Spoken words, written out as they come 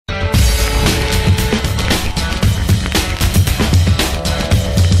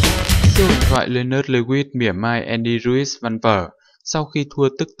thoại Lennox Lewis mỉa mai Andy Ruiz Văn vở sau khi thua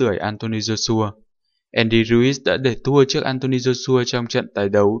tức tưởi Anthony Joshua. Andy Ruiz đã để thua trước Anthony Joshua trong trận tái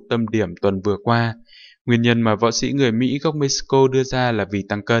đấu tâm điểm tuần vừa qua. Nguyên nhân mà võ sĩ người Mỹ gốc Mexico đưa ra là vì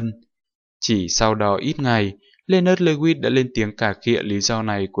tăng cân. Chỉ sau đó ít ngày, Lennox Lewis đã lên tiếng cà khịa lý do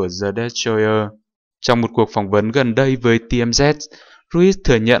này của The Destroyer. Trong một cuộc phỏng vấn gần đây với TMZ, Ruiz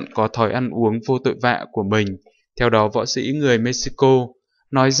thừa nhận có thói ăn uống vô tội vạ của mình. Theo đó, võ sĩ người Mexico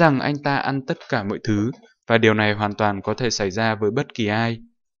nói rằng anh ta ăn tất cả mọi thứ, và điều này hoàn toàn có thể xảy ra với bất kỳ ai.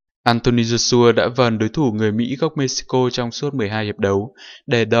 Anthony Joshua đã vờn đối thủ người Mỹ gốc Mexico trong suốt 12 hiệp đấu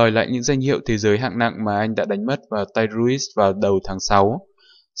để đòi lại những danh hiệu thế giới hạng nặng mà anh đã đánh mất vào tay Ruiz vào đầu tháng 6.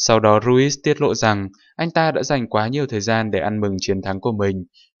 Sau đó Ruiz tiết lộ rằng anh ta đã dành quá nhiều thời gian để ăn mừng chiến thắng của mình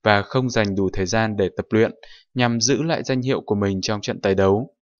và không dành đủ thời gian để tập luyện nhằm giữ lại danh hiệu của mình trong trận tái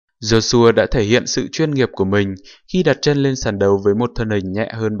đấu. Joshua đã thể hiện sự chuyên nghiệp của mình khi đặt chân lên sàn đấu với một thân hình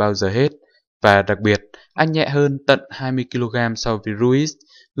nhẹ hơn bao giờ hết, và đặc biệt, anh nhẹ hơn tận 20 kg so với Ruiz,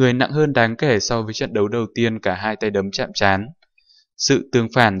 người nặng hơn đáng kể so với trận đấu đầu tiên cả hai tay đấm chạm trán. Sự tương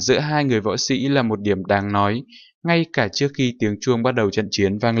phản giữa hai người võ sĩ là một điểm đáng nói, ngay cả trước khi tiếng chuông bắt đầu trận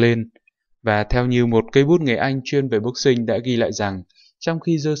chiến vang lên. Và theo như một cây bút người Anh chuyên về boxing đã ghi lại rằng, trong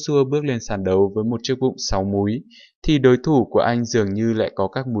khi Joshua bước lên sàn đấu với một chiếc bụng 6 múi, thì đối thủ của anh dường như lại có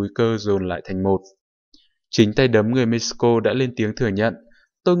các múi cơ dồn lại thành một. Chính tay đấm người Mexico đã lên tiếng thừa nhận,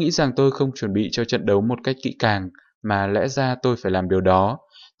 tôi nghĩ rằng tôi không chuẩn bị cho trận đấu một cách kỹ càng, mà lẽ ra tôi phải làm điều đó.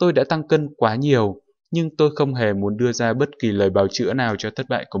 Tôi đã tăng cân quá nhiều, nhưng tôi không hề muốn đưa ra bất kỳ lời bào chữa nào cho thất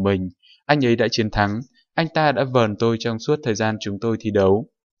bại của mình. Anh ấy đã chiến thắng, anh ta đã vờn tôi trong suốt thời gian chúng tôi thi đấu.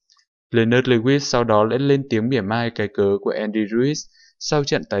 Lennox Lewis sau đó đã lên tiếng mỉa mai cái cớ của Andy Ruiz sau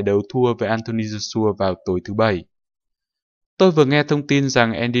trận tái đấu thua với Anthony Joshua vào tối thứ Bảy. Tôi vừa nghe thông tin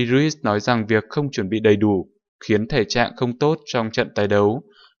rằng Andy Ruiz nói rằng việc không chuẩn bị đầy đủ khiến thể trạng không tốt trong trận tái đấu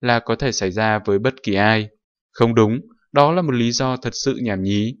là có thể xảy ra với bất kỳ ai. Không đúng, đó là một lý do thật sự nhảm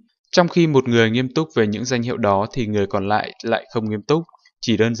nhí. Trong khi một người nghiêm túc về những danh hiệu đó thì người còn lại không nghiêm túc,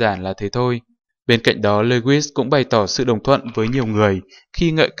 chỉ đơn giản là thế thôi. Bên cạnh đó, Lewis cũng bày tỏ sự đồng thuận với nhiều người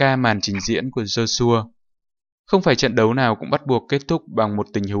khi ngợi ca màn trình diễn của Joshua. Không phải trận đấu nào cũng bắt buộc kết thúc bằng một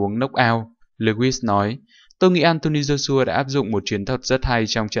tình huống knock-out, Lewis nói. Tôi nghĩ Anthony Joshua đã áp dụng một chiến thuật rất hay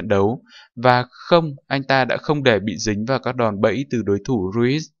trong trận đấu, và anh ta đã không để bị dính vào các đòn bẫy từ đối thủ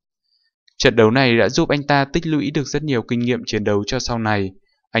Ruiz. Trận đấu này đã giúp anh ta tích lũy được rất nhiều kinh nghiệm chiến đấu cho sau này.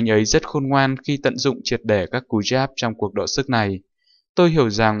 Anh ấy rất khôn ngoan khi tận dụng triệt để các cú jab trong cuộc đọ sức này. Tôi hiểu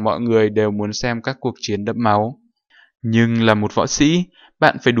rằng mọi người đều muốn xem các cuộc chiến đẫm máu. Nhưng là một võ sĩ,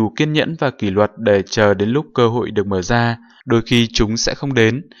 bạn phải đủ kiên nhẫn và kỷ luật để chờ đến lúc cơ hội được mở ra. Đôi khi chúng sẽ không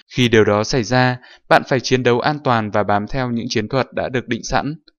đến. Khi điều đó xảy ra, bạn phải chiến đấu an toàn và bám theo những chiến thuật đã được định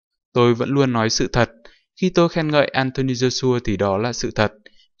sẵn. Tôi vẫn luôn nói sự thật. Khi tôi khen ngợi Anthony Joshua thì đó là sự thật.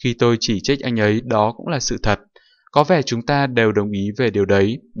 Khi tôi chỉ trích anh ấy, đó cũng là sự thật. Có vẻ chúng ta đều đồng ý về điều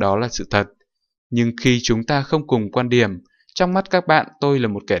đấy, đó là sự thật. Nhưng khi chúng ta không cùng quan điểm, trong mắt các bạn tôi là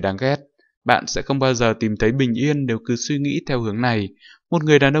một kẻ đáng ghét. Bạn sẽ không bao giờ tìm thấy bình yên nếu cứ suy nghĩ theo hướng này. Một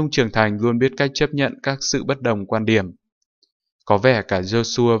người đàn ông trưởng thành luôn biết cách chấp nhận các sự bất đồng quan điểm. Có vẻ cả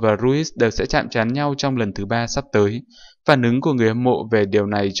Joshua và Ruiz đều sẽ chạm trán nhau trong lần thứ 3 sắp tới. Phản ứng của người hâm mộ về điều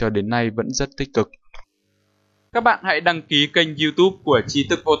này cho đến nay vẫn rất tích cực. Các bạn hãy đăng ký kênh YouTube của Tri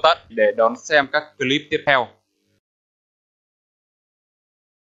Thức Vô Tận để đón xem các clip tiếp theo.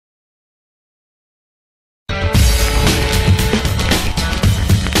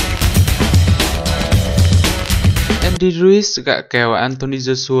 Andy Ruiz gạ kèo Anthony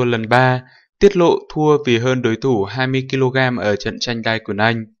Joshua lần 3, tiết lộ thua vì hơn đối thủ 20 kg ở trận tranh đai quyền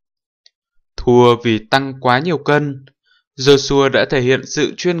Anh. Thua vì tăng quá nhiều cân. Joshua đã thể hiện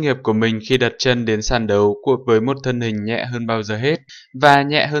sự chuyên nghiệp của mình khi đặt chân đến sàn đấu với một thân hình nhẹ hơn bao giờ hết và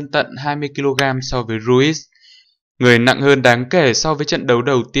nhẹ hơn tận 20 kg so với Ruiz, người nặng hơn đáng kể so với trận đấu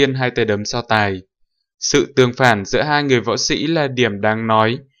đầu tiên hai tay đấm so tài. Sự tương phản giữa hai người võ sĩ là điểm đáng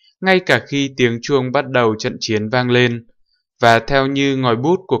nói, ngay cả khi tiếng chuông bắt đầu trận chiến vang lên. Và theo như ngòi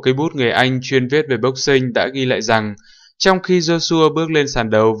bút của cây bút người Anh chuyên viết về boxing đã ghi lại rằng, trong khi Joshua bước lên sàn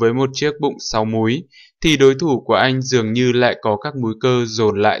đấu với một chiếc bụng 6 múi, thì đối thủ của anh dường như lại có các múi cơ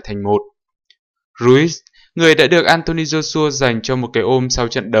dồn lại thành một. Ruiz, người đã được Anthony Joshua dành cho một cái ôm sau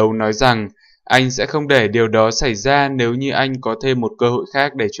trận đấu, nói rằng anh sẽ không để điều đó xảy ra nếu như anh có thêm một cơ hội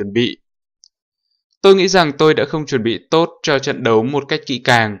khác để chuẩn bị. Tôi nghĩ rằng tôi đã không chuẩn bị tốt cho trận đấu một cách kỹ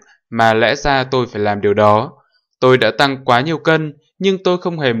càng, mà lẽ ra tôi phải làm điều đó. Tôi đã tăng quá nhiều cân, nhưng tôi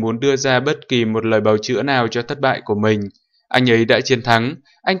không hề muốn đưa ra bất kỳ một lời bào chữa nào cho thất bại của mình. Anh ấy đã chiến thắng,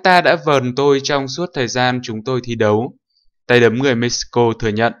 anh ta đã vờn tôi trong suốt thời gian chúng tôi thi đấu. Tay đấm người Mexico thừa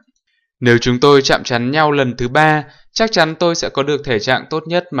nhận. Nếu chúng tôi chạm trán nhau lần thứ 3, chắc chắn tôi sẽ có được thể trạng tốt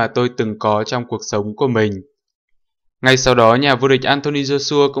nhất mà tôi từng có trong cuộc sống của mình. Ngay sau đó, nhà vô địch Anthony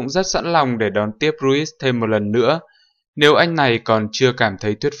Joshua cũng rất sẵn lòng để đón tiếp Ruiz thêm một lần nữa, nếu anh này còn chưa cảm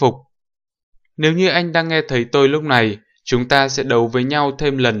thấy thuyết phục. Nếu như anh đang nghe thấy tôi lúc này, chúng ta sẽ đấu với nhau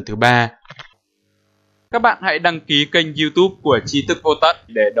thêm lần thứ 3. Các bạn hãy đăng ký kênh YouTube của Tri Thức Vô Tận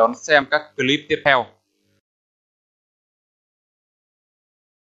để đón xem các clip tiếp theo.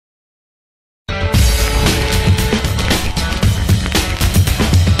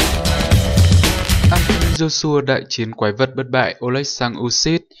 Anthony Joshua đại chiến quái vật bất bại Oleksandr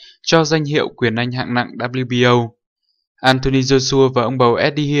Usyk cho danh hiệu quyền Anh hạng nặng WBO. Anthony Joshua và ông bầu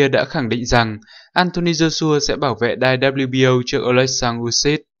Eddie Hearn đã khẳng định rằng Anthony Joshua sẽ bảo vệ đai WBO trước Oleksandr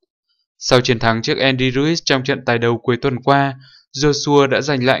Usyk. Sau chiến thắng trước Andy Ruiz trong trận tài đấu cuối tuần qua, Joshua đã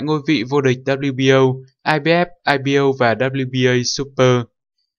giành lại ngôi vị vô địch WBO, IBF, IBO và WBA Super.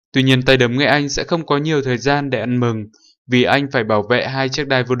 Tuy nhiên, tay đấm người Anh sẽ không có nhiều thời gian để ăn mừng, vì anh phải bảo vệ 2 chiếc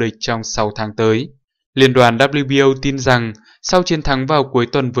đai vô địch trong 6 tháng tới. Liên đoàn WBO tin rằng, sau chiến thắng vào cuối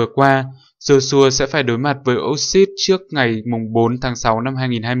tuần vừa qua, Joshua sẽ phải đối mặt với Usyk trước ngày 4 tháng 6 năm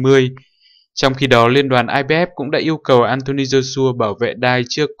 2020. Trong khi đó, Liên đoàn IBF cũng đã yêu cầu Anthony Joshua bảo vệ đai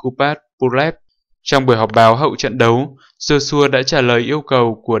trước Kubrat Pulev. Trong buổi họp báo hậu trận đấu, Joshua đã trả lời yêu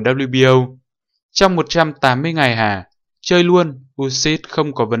cầu của WBO. Trong 180 ngày hả? Chơi luôn, Usyk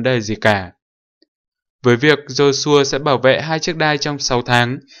không có vấn đề gì cả. Với việc Joshua sẽ bảo vệ 2 chiếc đai trong 6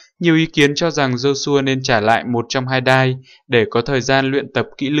 tháng, nhiều ý kiến cho rằng Joshua nên trả lại một trong 2 đai để có thời gian luyện tập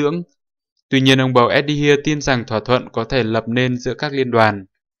kỹ lưỡng. Tuy nhiên, ông bầu Eddie Hearn tin rằng thỏa thuận có thể lập nên giữa các liên đoàn.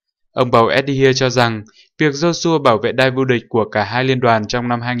 Ông bầu Eddie Hearn cho rằng việc Joshua bảo vệ đai vô địch của cả hai liên đoàn trong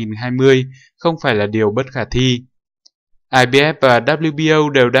năm 2020 không phải là điều bất khả thi. IBF và WBO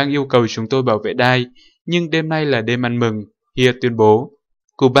đều đang yêu cầu chúng tôi bảo vệ đai, nhưng đêm nay là đêm ăn mừng, Hearn tuyên bố.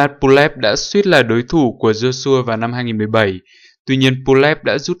 Kubrat Pulev đã suýt là đối thủ của Joshua vào năm 2017, tuy nhiên Pulev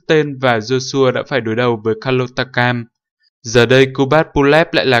đã rút tên và Joshua đã phải đối đầu với Carlos Takam. Giờ đây Kubrat Pulev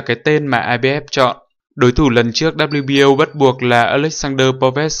lại là cái tên mà IBF chọn. Đối thủ lần trước WBO bắt buộc là Alexander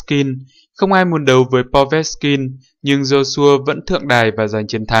Povetskin. Không ai muốn đấu với Povetskin, nhưng Joshua vẫn thượng đài và giành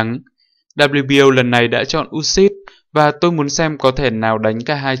chiến thắng. WBO lần này đã chọn Usyk, và tôi muốn xem có thể nào đánh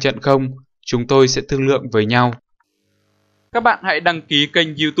cả 2 trận không. Chúng tôi sẽ thương lượng với nhau. Các bạn hãy đăng ký kênh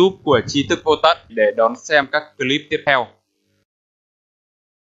YouTube của Tri Thức Vô Tận để đón xem các clip tiếp theo.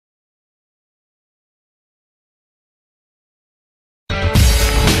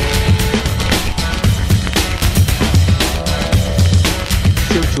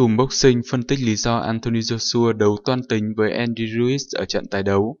 Siêu chùm boxing phân tích lý do Anthony Joshua đấu toan tính với Andy Ruiz ở trận tái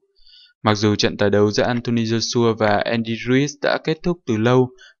đấu. Mặc dù trận tái đấu giữa Anthony Joshua và Andy Ruiz đã kết thúc từ lâu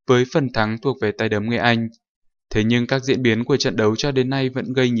với phần thắng thuộc về tay đấm người Anh, thế nhưng các diễn biến của trận đấu cho đến nay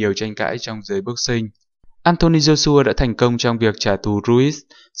vẫn gây nhiều tranh cãi trong giới boxing. Anthony Joshua đã thành công trong việc trả thù Ruiz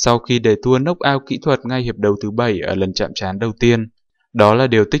sau khi để thua knockout kỹ thuật ngay hiệp đấu thứ 7 ở lần chạm trán đầu tiên. Đó là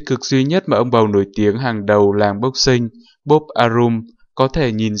điều tích cực duy nhất mà ông bầu nổi tiếng hàng đầu làng boxing Bob Arum có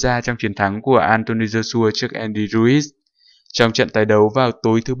thể nhìn ra trong chiến thắng của Anthony Joshua trước Andy Ruiz. Trong trận tái đấu vào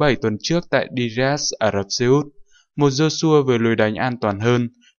tối thứ 7 tuần trước tại Riyadh, Ả Rập Xê Út, một Joshua với lối đánh an toàn hơn,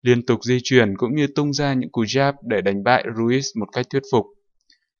 liên tục di chuyển cũng như tung ra những cú jab để đánh bại Ruiz một cách thuyết phục.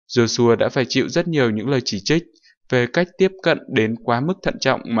 Joshua đã phải chịu rất nhiều những lời chỉ trích về cách tiếp cận đến quá mức thận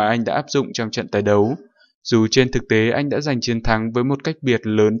trọng mà anh đã áp dụng trong trận tái đấu, dù trên thực tế anh đã giành chiến thắng với một cách biệt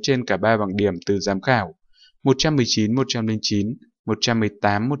lớn trên cả 3 bảng điểm từ giám khảo 119, 109,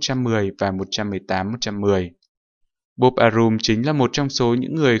 118, 110 và 118, 110. Bob Arum chính là một trong số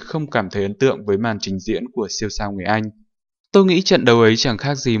những người không cảm thấy ấn tượng với màn trình diễn của siêu sao người Anh. Tôi nghĩ trận đấu ấy chẳng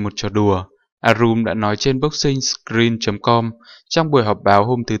khác gì một trò đùa, Arum đã nói trên boxingscreen.com trong buổi họp báo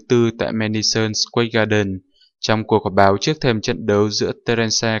hôm thứ Tư tại Madison Square Garden, trong cuộc họp báo trước thềm trận đấu giữa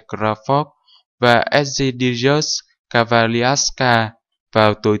Terence Crawford và Ezydijus Cavaliasca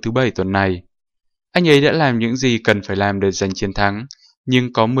vào tối thứ Bảy tuần này. Anh ấy đã làm những gì cần phải làm để giành chiến thắng,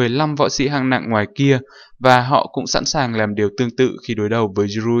 nhưng có 15 võ sĩ hạng nặng ngoài kia và họ cũng sẵn sàng làm điều tương tự khi đối đầu với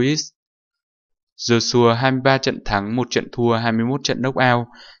Ruiz. Joshua 23 trận thắng, 1 trận thua, 21 trận knockout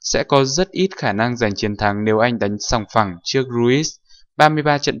sẽ có rất ít khả năng giành chiến thắng nếu anh đánh sòng phẳng trước Ruiz,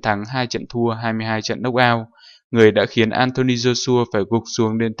 33 trận thắng, 2 trận thua, 22 trận knockout, người đã khiến Anthony Joshua phải gục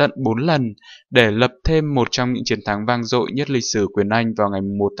xuống đến tận 4 lần để lập thêm một trong những chiến thắng vang dội nhất lịch sử quyền Anh vào ngày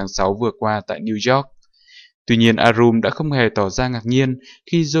 1 tháng 6 vừa qua tại New York. Tuy nhiên, Arum đã không hề tỏ ra ngạc nhiên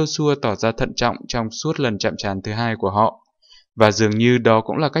khi Joshua tỏ ra thận trọng trong suốt lần chạm trán thứ 2 của họ. Và dường như đó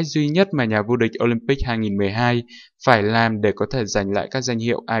cũng là cách duy nhất mà nhà vô địch Olympic 2012 phải làm để có thể giành lại các danh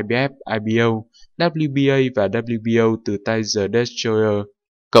hiệu IBF, IBO, WBA và WBO từ tay The Destroyer.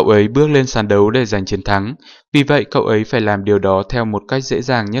 Cậu ấy bước lên sàn đấu để giành chiến thắng, vì vậy cậu ấy phải làm điều đó theo một cách dễ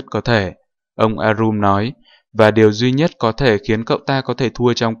dàng nhất có thể. Ông Arum nói, và điều duy nhất có thể khiến cậu ta có thể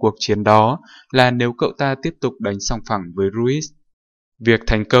thua trong cuộc chiến đó là nếu cậu ta tiếp tục đánh sòng phẳng với Ruiz. Việc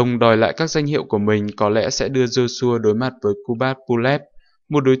thành công đòi lại các danh hiệu của mình có lẽ sẽ đưa Joshua đối mặt với Kubat Pulev,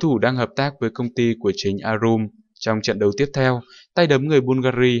 một đối thủ đang hợp tác với công ty của chính Arum. Trong trận đấu tiếp theo, tay đấm người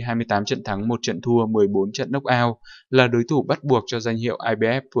Bulgaria 28 trận thắng 1 trận thua 14 trận knockout là đối thủ bắt buộc cho danh hiệu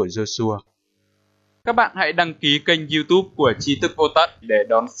IBF của Joshua. Các bạn hãy đăng ký kênh YouTube của Tri Thức Vô Tận để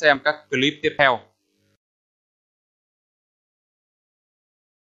đón xem các clip tiếp theo.